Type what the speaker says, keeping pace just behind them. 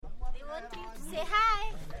Say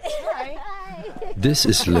hi. Hi. This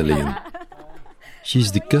is Lilian.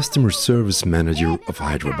 She's the customer service manager of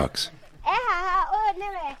Hydrobox.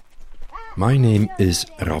 My name is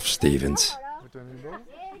Raf Stevens.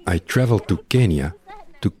 I traveled to Kenya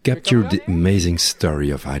to capture the amazing story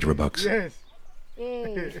of Hydrobox.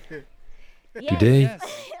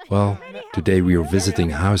 Today we are visiting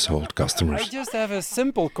household customers. I just have a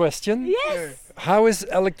simple question. Yes. How is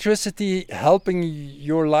electricity helping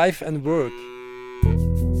your life and work?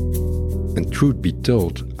 And truth be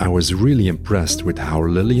told, I was really impressed with how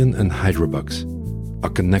Lilian and Hydrobox are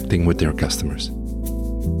connecting with their customers.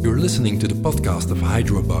 You're listening to the podcast of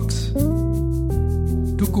Hydrobox.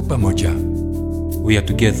 Tuku pamoja. We are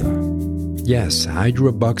together. Yes,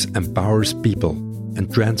 Hydrobox empowers people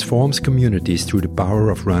and transforms communities through the power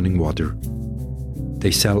of running water.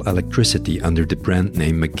 They sell electricity under the brand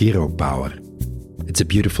name Magiro Power. It's a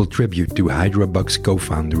beautiful tribute to Hydrobox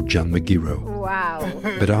co-founder John Magiro. Wow.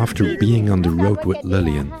 But after being on the road with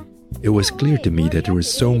Lilian, it was clear to me that there is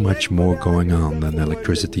so much more going on than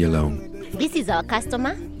electricity alone. This is our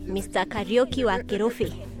customer, Mr. Karaoke wa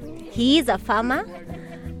Kirofe. He is a farmer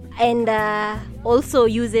and also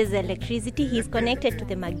uses electricity. He's connected to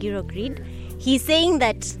the Magiro grid. He's saying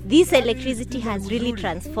that this electricity has really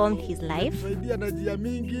transformed his life.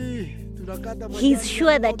 He's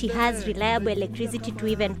sure that he has reliable electricity to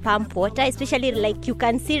even pump water, especially like you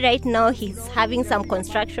can see right now he's having some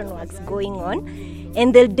construction works going on,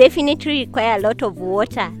 and they'll definitely require a lot of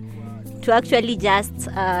water to actually just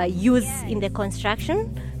use in the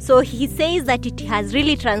construction. So he says that it has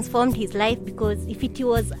really transformed his life, because if it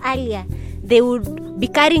was earlier, they would be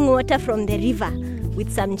carrying water from the river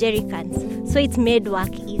with some jerry cans. So it's made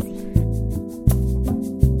work easy.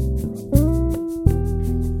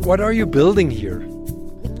 What are you building here?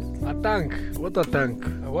 A tank, water tank.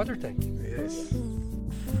 A water tank? Yes.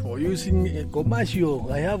 For using a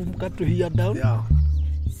commercial, I have got to hear down. Yeah.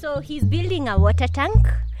 So he's building a water tank.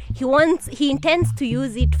 He intends to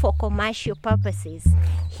use it for commercial purposes.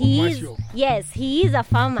 He is a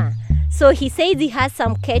farmer. So he says he has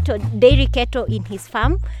some dairy cattle in his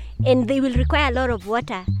farm, and they will require a lot of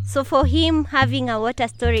water. So for him, having a water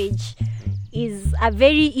storage is a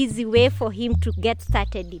very easy way for him to get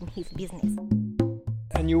started in his business.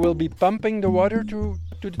 And you will be pumping the water to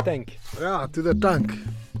the tank? Yeah, to the tank.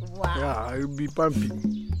 Wow. Yeah, I will be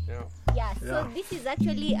pumping. Yeah, so this is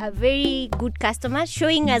actually a very good customer,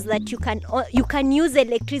 showing us that you can use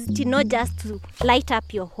electricity not just to light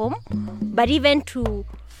up your home, but even to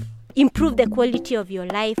improve the quality of your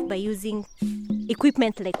life by using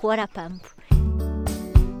equipment like water pump.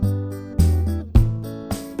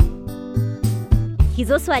 He's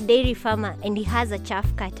also a dairy farmer and he has a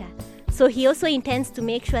chaff cutter. So he also intends to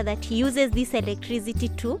make sure that he uses this electricity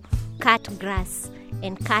to cut grass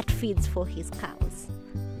and cut feeds for his cows.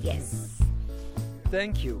 Yes.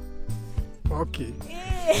 Thank you. Okay.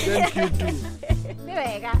 Thank you too.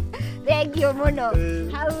 Thank you, Mono.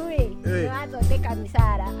 How are we?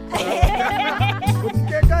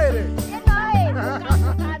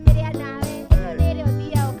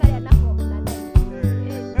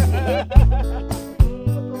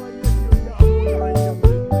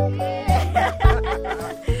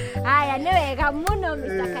 Aya, newega muno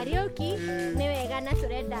Mr. Karaoke. Newega na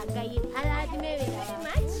turenda ngai arathime wega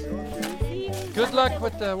very much. Good luck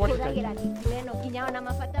with the water tank.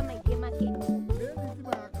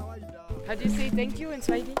 How do you say thank you in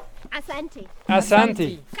Swahili? Asante.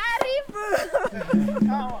 Asante. Karibu.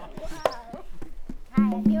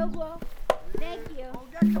 Haya, ndio. Thank you.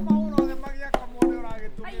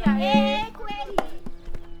 Kweli.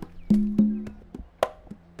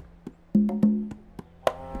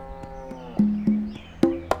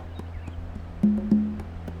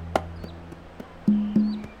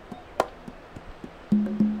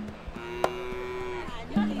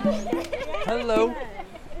 Hello.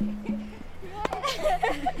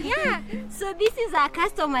 Yeah, so this is our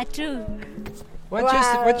customer too.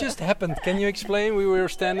 What just happened? Can you explain? We were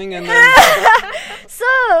standing and then... So,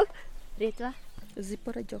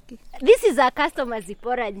 Zipora Jockey. This is our customer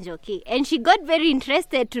Zipora Njoki, and she got very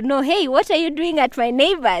interested to know, hey, what are you doing at my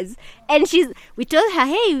neighbor's? And we told her,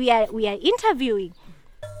 hey, we are interviewing.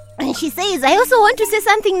 And she says, I also want to say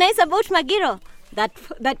something nice about Magiro.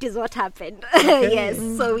 That is what happened. Okay. Yes,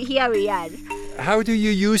 so here we are. How do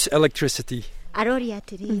you use electricity? Arori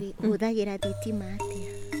atiriri, huthagira thitima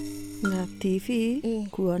atia? Na TV,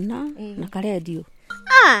 kuona, na radio.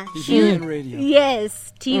 TV and radio.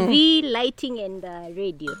 Yes, TV, lighting and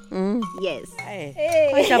radio. Yes.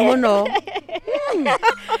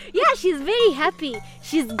 Yeah, she's very happy.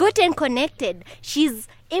 She's gotten connected. She's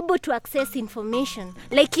able to access information.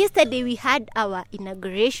 Like yesterday, we had our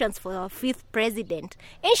inaugurations for our 5th president.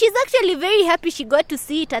 And she's actually very happy she got to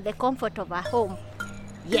see it at the comfort of her home.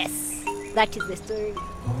 Yes, that is the story.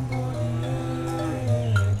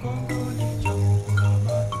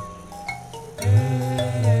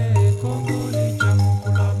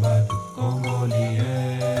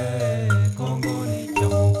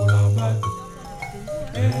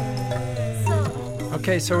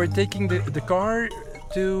 Okay, so we're taking the car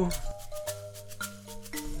to...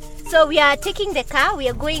 So we are taking the car, we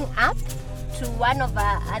are going up to one of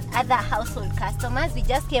our other household customers. We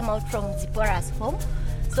just came out from Zipporah's home.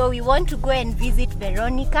 So we want to go and visit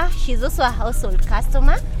Veronica. She's also a household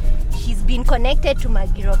customer. She's been connected to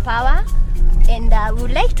Magiro Power. And we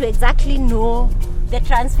would like to exactly know the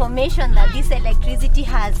transformation that this electricity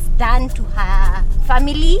has done to her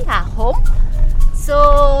family, her home.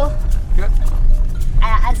 So... Good.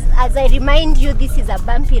 As I remind you, this is a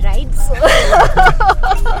bumpy ride, so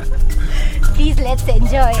please let's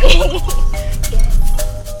enjoy. Yes.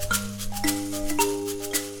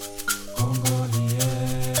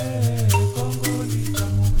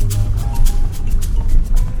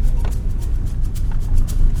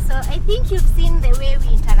 So I think you've seen the way we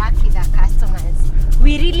interact with our customers.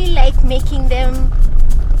 We really like making them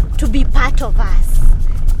to be part of us.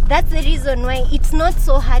 That's the reason why it's not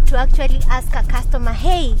so hard to actually ask a customer,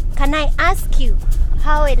 hey, can I ask you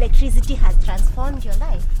how electricity has transformed your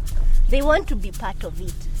life? They want to be part of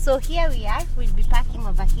it. So here we are, we'll be parking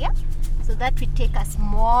over here so that we take a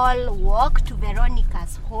small walk to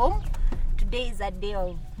Veronica's home. Today is a day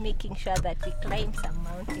of making sure that we climb some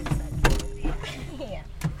mountains and go there.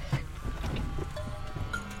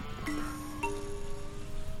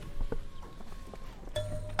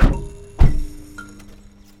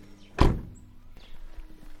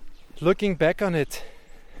 Looking back on it,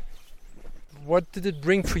 what did it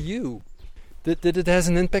bring for you? Did it has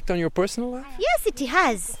an impact on your personal life? Yes, it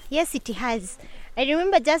has. Yes, it has. I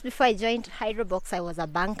remember just before I joined Hydrobox, I was a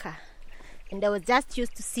banker. And I was just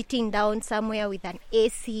used to sitting down somewhere with an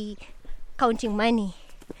AC, counting money.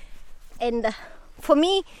 And for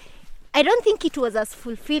me, I don't think it was as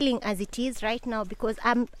fulfilling as it is right now because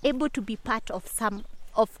I'm able to be part of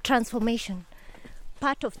transformation,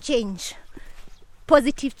 part of change.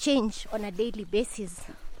 Positive change on a daily basis.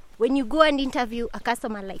 When you go and interview a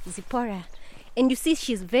customer like Zipporah and you see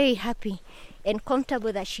she's very happy and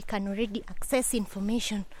comfortable that she can already access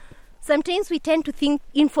information, sometimes we tend to think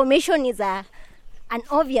information is an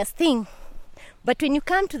obvious thing. But when you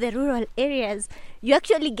come to the rural areas, you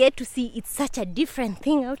actually get to see it's such a different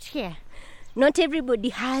thing out here. Not everybody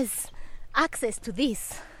has access to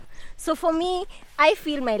this. So for me, I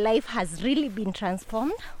feel my life has really been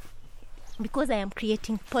transformed. Because I am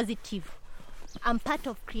creating positive, I'm part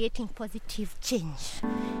of creating positive change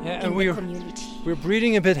in the community. We're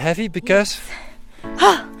breathing a bit heavy because...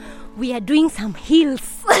 Yes. We are doing some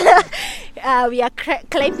hills. We are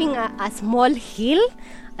climbing a small hill.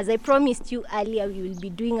 As I promised you earlier, we will be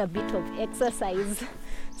doing a bit of exercise.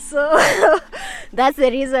 So that's the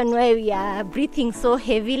reason why we are breathing so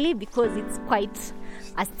heavily because it's quite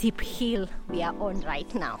a steep hill we are on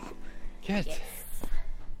right now. Good. Yes.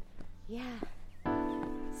 Yeah.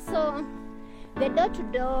 So the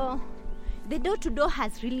door-to-door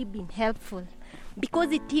has really been helpful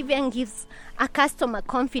because it even gives a customer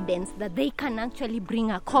confidence that they can actually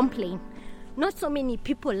bring a complaint. Not so many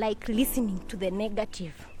people like listening to the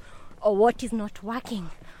negative or what is not working.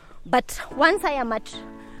 But once I am at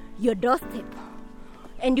your doorstep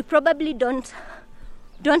and you probably don't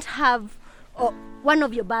have, or one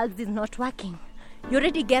of your bulbs is not working, you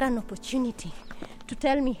already get an opportunity to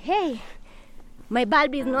tell me, hey, my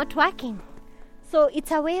bulb is not working. So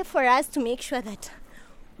it's a way for us to make sure that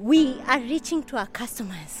we are reaching to our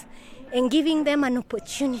customers and giving them an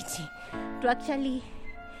opportunity to actually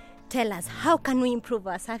tell us how can we improve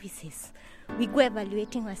our services. We go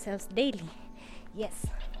evaluating ourselves daily. Yes.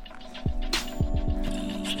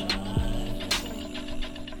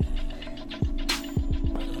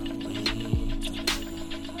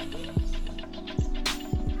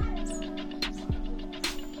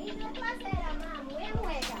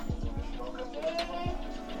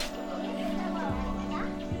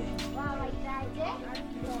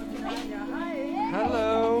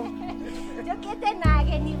 Hello.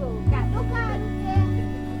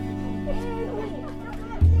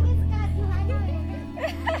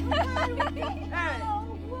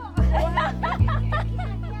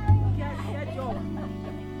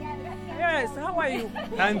 Yes, how are you?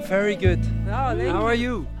 I'm very good. Oh, How are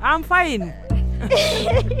you? I'm fine.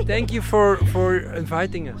 Thank you for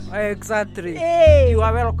inviting us. Exactly. Hey. You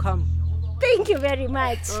are welcome. Thank you very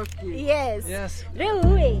much. Okay. Yes. Yes. Rĩu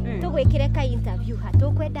tũgwĩkĩre ka interview ha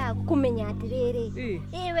tũkwenda kũmenya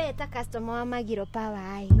atĩrĩrĩ we ta customer wa Magiro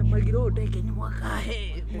Power Na magiro ndeke ni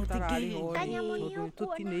mwakahe mutiki. Kanyamũ nĩ ũkuona.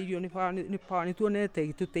 Tutinĩirio nĩ tuonete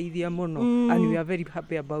gĩtũteithia mũno and we are very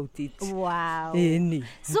happy about it. Wow. Ni.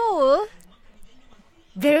 So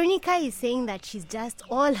Veronica is saying that she's just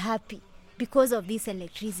all happy because of this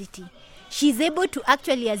electricity. She's able to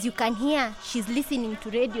actually, as you can hear, she's listening to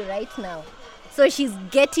radio right now. So she's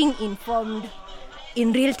getting informed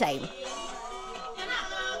in real time.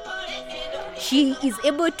 She is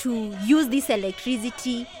able to use this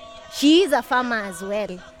electricity. She is a farmer as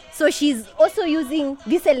well. So she's also using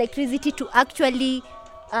this electricity to actually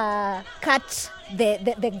cut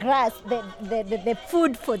the grass, the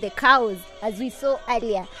food for the cows, as we saw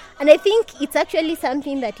earlier. And I think it's actually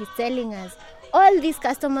something that is telling us all these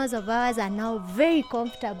customers of ours are now very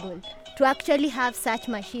comfortable to actually have such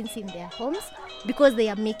machines in their homes because they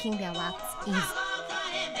are making their works easy.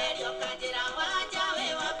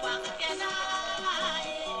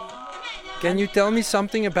 Can you tell me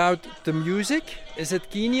something about the music? Is it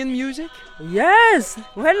Kenyan music? Yes,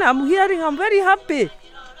 when I'm hearing, I'm very happy.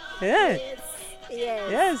 Yeah.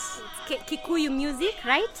 Yes. It's Kikuyu music,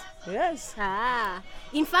 right? Yes.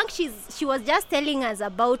 In fact, she was just telling us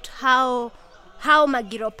about how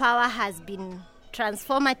Magiro Power has been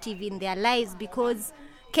transformative in their lives because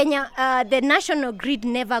Kenya, the national grid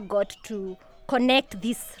never got to connect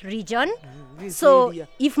this region. So area.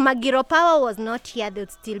 if Magiro Power was not here,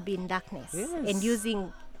 they'd still be in darkness and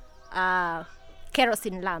using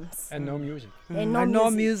kerosene lamps. And no music. And And no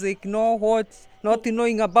music, no what, not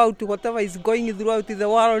knowing about whatever is going throughout the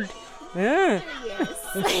world. Yeah. Yes.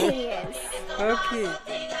 Yes. Okay.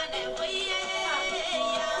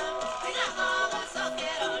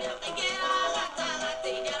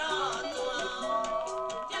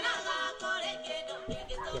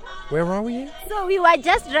 Where are we? So we were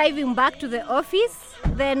just driving back to the office.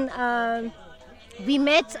 Then we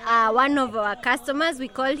met one of our customers. We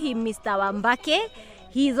call him Mr. Wambake.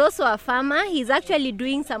 He is also a farmer. He's actually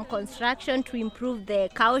doing some construction to improve the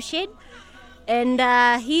cow shed. And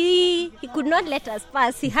he could not let us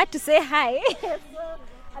pass. He had to say hi. So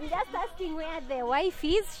I'm just asking where the wife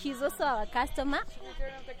is. She's also our customer.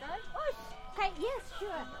 Oh, yes, sure.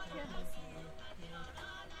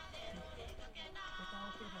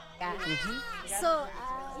 Yeah. So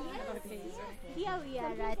here we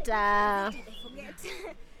are at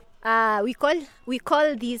we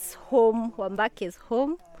call this home Wambake's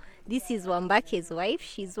home. This is Wambake's wife.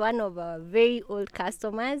 She's one of our very old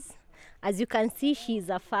customers. As you can see, she's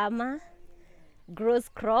a farmer, grows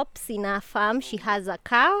crops in her farm. She has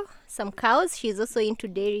some cows. She's also into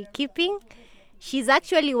dairy keeping. She's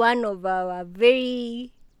actually one of our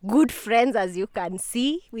very good friends, as you can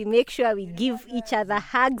see. We make sure we give each other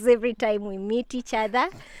hugs every time we meet each other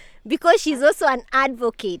because she's also an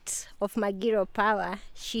advocate of Magiro Power.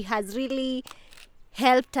 She has really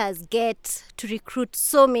helped us get to recruit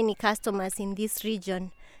so many customers in this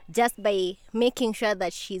region just by making sure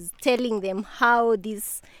that she's telling them how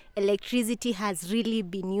this electricity has really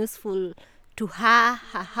been useful to her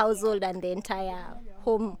household, and the entire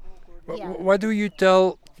home. Yeah. What do you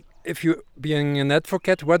tell, if you being an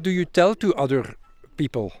advocate, what do you tell to other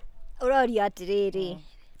people? Ũroria atĩrĩrĩ,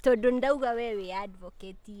 tondũ ndauga we wĩ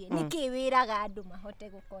advocate nĩkĩ wĩraga andũ mahote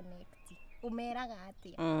gũconnect, ũmeraga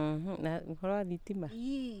atĩa? Na ũhoro wa thitima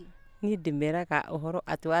Ii. niĩ ndĩmeraga ũhoro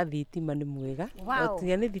atĩ wa thitima nĩ mwega. Wow.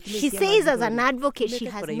 Tiga nĩ thitima She cia says as maithori. an advocate, she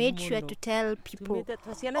Tumĩte has kũraihu made sure mũno. to tell people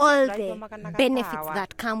Ciana all citiraigua the magana benefits gatawa.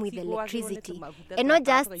 that come with Ciguagĩrwo nĩ electricity. tũmaguta And not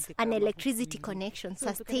twa just tũgaitĩka an maguta. electricity connection,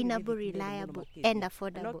 sustainable, reliable, and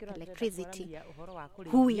affordable electricity.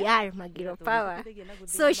 Who we are, Magiro Power.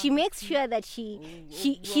 So she makes sure that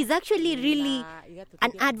she's actually really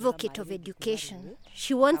an advocate of education.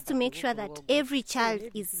 She wants to make sure that every child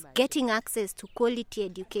is getting access to quality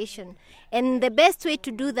education. And the best way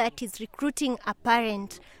to do that is recruiting a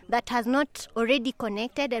parent that has not already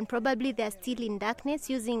connected and probably they're still in darkness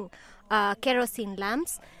using kerosene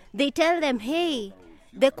lamps. They tell them, hey,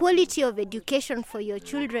 the quality of education for your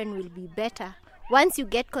children will be better once you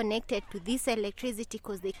get connected to this electricity,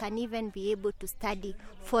 because they can even be able to study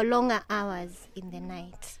for longer hours in the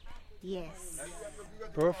night. Yes.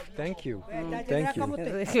 Perfect. Thank you. Thank you.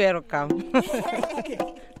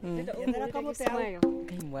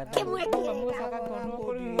 Welcome.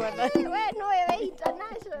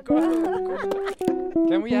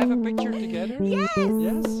 Can we have a picture together? Yes.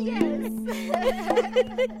 Yes. Yes.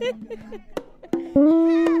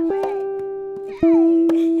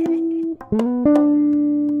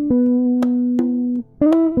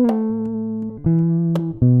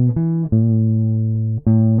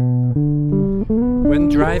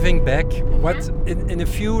 driving back, what in a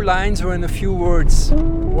few lines or in a few words,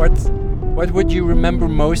 what would you remember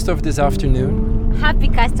most of this afternoon? Happy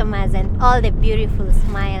customers and all the beautiful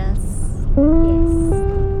smiles.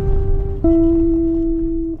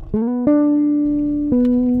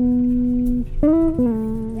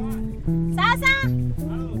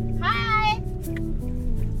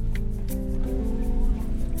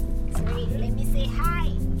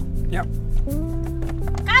 Yes.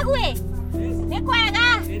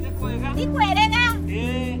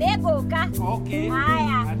 Okay.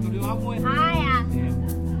 Haya. Do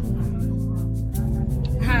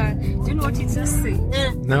you know what it just say?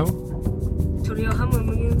 No? Tuliohamwe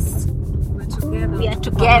means we're together. We are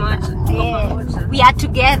together. Yeah. We are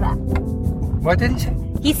together. What did he say?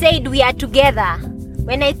 He said we are together.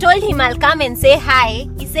 When I told him I'll come and say hi,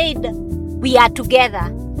 he said we are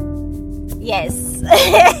together. Yes.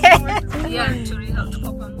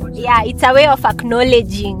 Yeah, it's a way of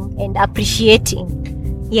acknowledging and appreciating.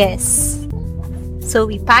 Yes. So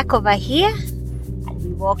we park over here and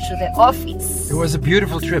we walk to the office. It was a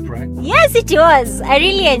beautiful trip, right? Yes, it was. I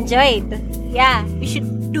really enjoyed. Yeah, we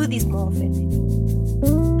should do this more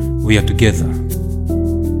often. We are together.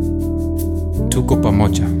 Tuko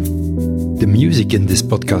pamoja. The music in this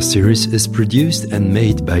podcast series is produced and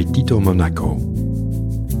made by Tito Monaco,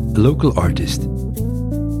 a local artist.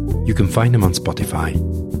 You can find him on Spotify.